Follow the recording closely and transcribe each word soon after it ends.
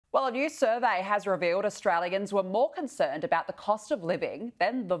Well, a new survey has revealed Australians were more concerned about the cost of living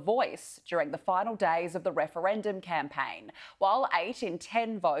than the voice during the final days of the referendum campaign. While 8 in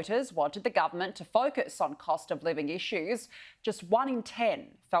 10 voters wanted the government to focus on cost of living issues, just 1 in 10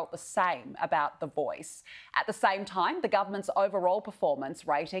 felt the same about the voice. At the same time, the government's overall performance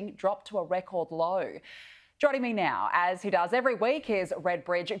rating dropped to a record low. Joining me now, as he does every week, is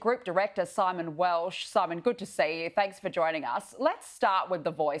Redbridge Group Director Simon Welsh. Simon, good to see you. Thanks for joining us. Let's start with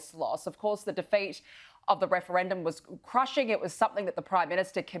the voice loss. Of course, the defeat of the referendum was crushing. It was something that the Prime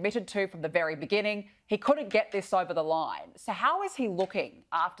Minister committed to from the very beginning. He couldn't get this over the line. So how is he looking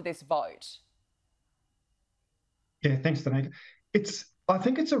after this vote? Yeah, thanks, Danica. I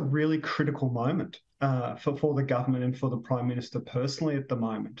think it's a really critical moment for the government and for the Prime Minister personally at the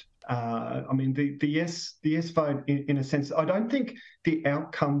moment. I mean, the yes vote, in a sense, I don't think the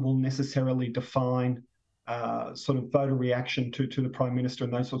outcome will necessarily define sort of voter reaction to the Prime Minister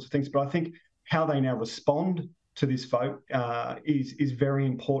and those sorts of things. But I think how they now respond to this vote is very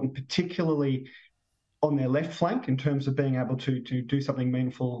important, particularly on their left flank in terms of being able to do something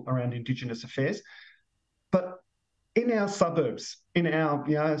meaningful around Indigenous affairs. But in our suburbs, in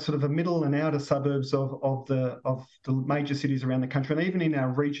our sort of the middle and outer suburbs of the major cities around the country, and even in our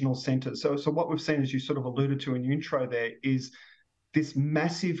regional centres. So what we've seen, as you sort of alluded to in your intro there, is this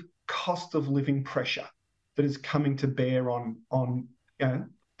massive cost of living pressure that is coming to bear on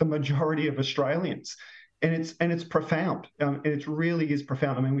the majority of Australians. And it's profound. It really is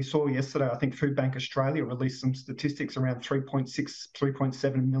profound. I mean, we saw yesterday, I think Food Bank Australia released some statistics around 3.6,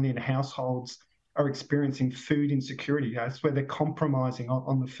 3.7 million households are experiencing food insecurity. That's where they're compromising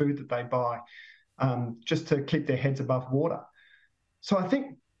on the food that they buy just to keep their heads above water. So I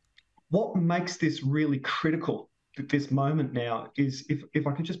think what makes this really critical at this moment now is, if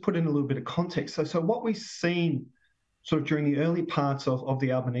I could just put in a little bit of context. So what we've seen sort of during the early parts of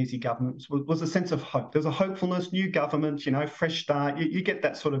the Albanese government was a sense of hope. There's a hopefulness, new government, fresh start. You get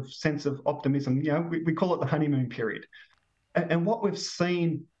that sort of sense of optimism. We call it the honeymoon period. And what we've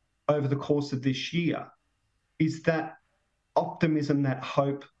seen over the course of this year is that optimism, that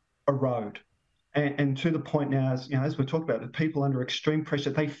hope erode. And to the point now, as we're talking about, the people under extreme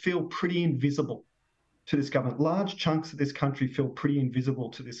pressure, they feel pretty invisible to this government. Large chunks of this country feel pretty invisible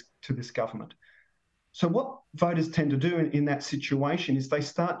to this government. So what voters tend to do in that situation is they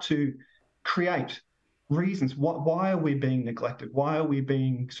start to create reasons. Why are we being neglected? Why are we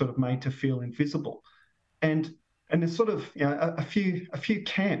being sort of made to feel invisible? And there's sort of a few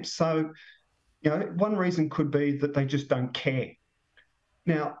camps. So one reason could be that they just don't care.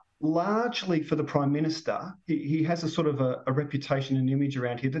 Now, largely for the Prime Minister, he has a sort of a reputation and image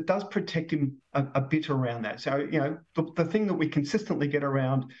around here that does protect him a bit around that. So the thing that we consistently get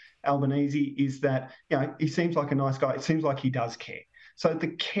around Albanese is that he seems like a nice guy. It seems like he does care. So the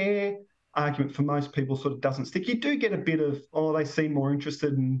care argument for most people sort of doesn't stick. You do get a bit of, they seem more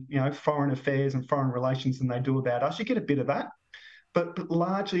interested in foreign affairs and foreign relations than they do about us. You get a bit of that, but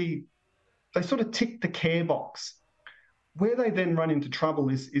largely they sort of tick the care box. Where they then run into trouble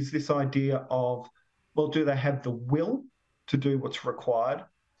is this idea of, well, do they have the will to do what's required,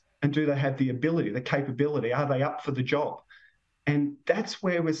 and do they have the ability, the capability? Are they up for the job? And that's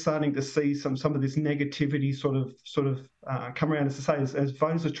where we're starting to see some of this negativity sort of come around, as I say, as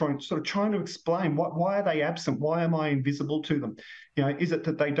voters are trying to explain why are they absent? Why am I invisible to them? Is it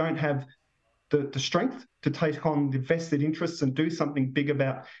that they don't have the strength to take on the vested interests and do something big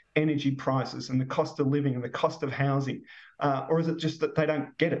about energy prices and the cost of living and the cost of housing? Or is it just that they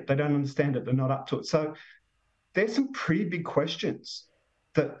don't get it? They don't understand it. They're not up to it. So there's some pretty big questions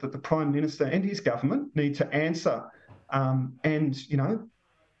that the Prime Minister and his government need to answer.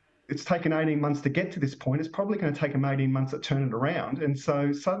 It's taken 18 months to get to this point. It's probably going to take them 18 months to turn it around. And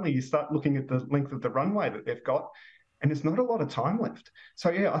so suddenly you start looking at the length of the runway that they've got, and there's not a lot of time left. So,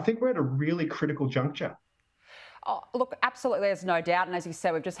 I think we're at a really critical juncture. Oh, look, absolutely, there's no doubt. And as you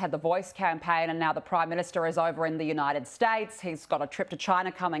said, we've just had the Voice campaign, and now the Prime Minister is over in the United States. He's got a trip to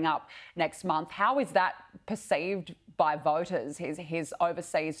China coming up next month. How is that perceived by voters, his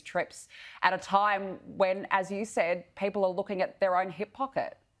overseas trips, at a time when, as you said, people are looking at their own hip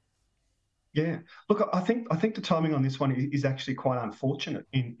pocket? Yeah, look, I think the timing on this one is actually quite unfortunate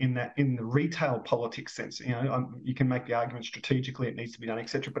in the retail politics sense. You can make the argument strategically it needs to be done,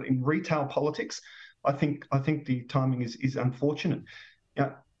 etc. But in retail politics, I think the timing is unfortunate.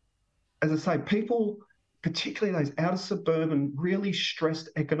 As I say, people, particularly those outer suburban, really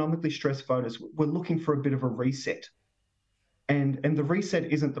economically stressed voters, were looking for a bit of a reset. And the reset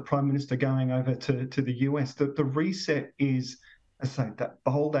isn't the Prime Minister going over to the US. The reset is, as I say, that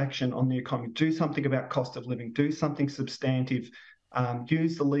bold action on the economy. Do something about cost of living. Do something substantive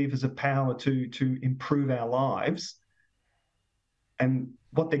use the levers of power to improve our lives. And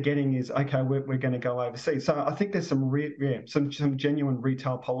what they're getting is, okay, we're going to go overseas. So I think there's some genuine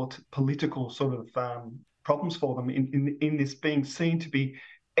retail political sort of problems for them in this being seen to be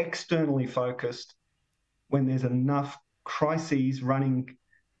externally focused when there's enough crises running,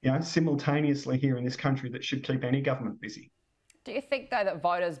 simultaneously here in this country that should keep any government busy. Do you think, though, that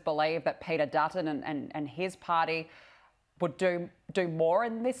voters believe that Peter Dutton and his party would do more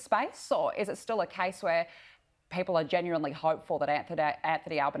in this space? Or is it still a case where people are genuinely hopeful that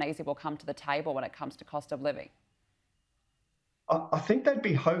Anthony Albanese will come to the table when it comes to cost of living? I think they'd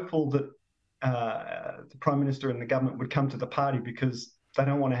be hopeful that the Prime Minister and the government would come to the party because they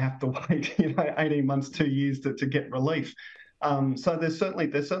don't want to have to wait, 18 months, 2 years to get relief. So there's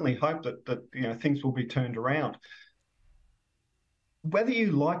certainly hope that things will be turned around. Whether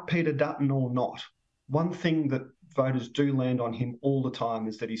you like Peter Dutton or not, one thing that voters do land on him all the time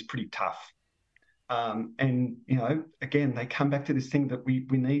is that he's pretty tough. And, again, they come back to this thing that we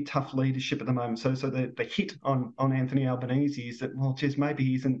need tough leadership at the moment. So the hit on Anthony Albanese is that, well, geez, maybe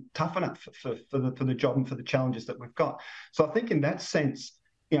he isn't tough enough for the job and for the challenges that we've got. So I think in that sense,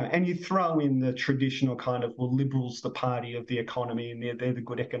 and you throw in the traditional kind of, well, Liberals, the party of the economy, and they're the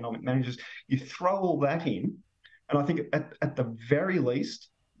good economic managers. You throw all that in, and I think at the very least,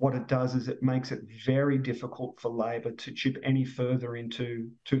 what it does is it makes it very difficult for Labor to chip any further into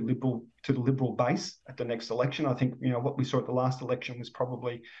the Liberal base at the next election. I think what we saw at the last election was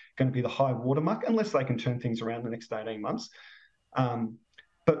probably going to be the high watermark, unless they can turn things around the next 18 months. So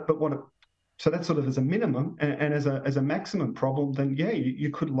that's sort of as a minimum, and as a maximum problem, then you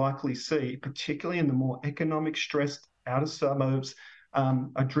could likely see, particularly in the more economic stressed outer suburbs,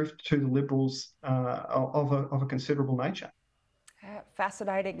 a drift to the Liberals of a considerable nature.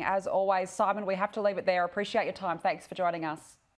 Fascinating as always. Simon, we have to leave it there. Appreciate your time. Thanks for joining us.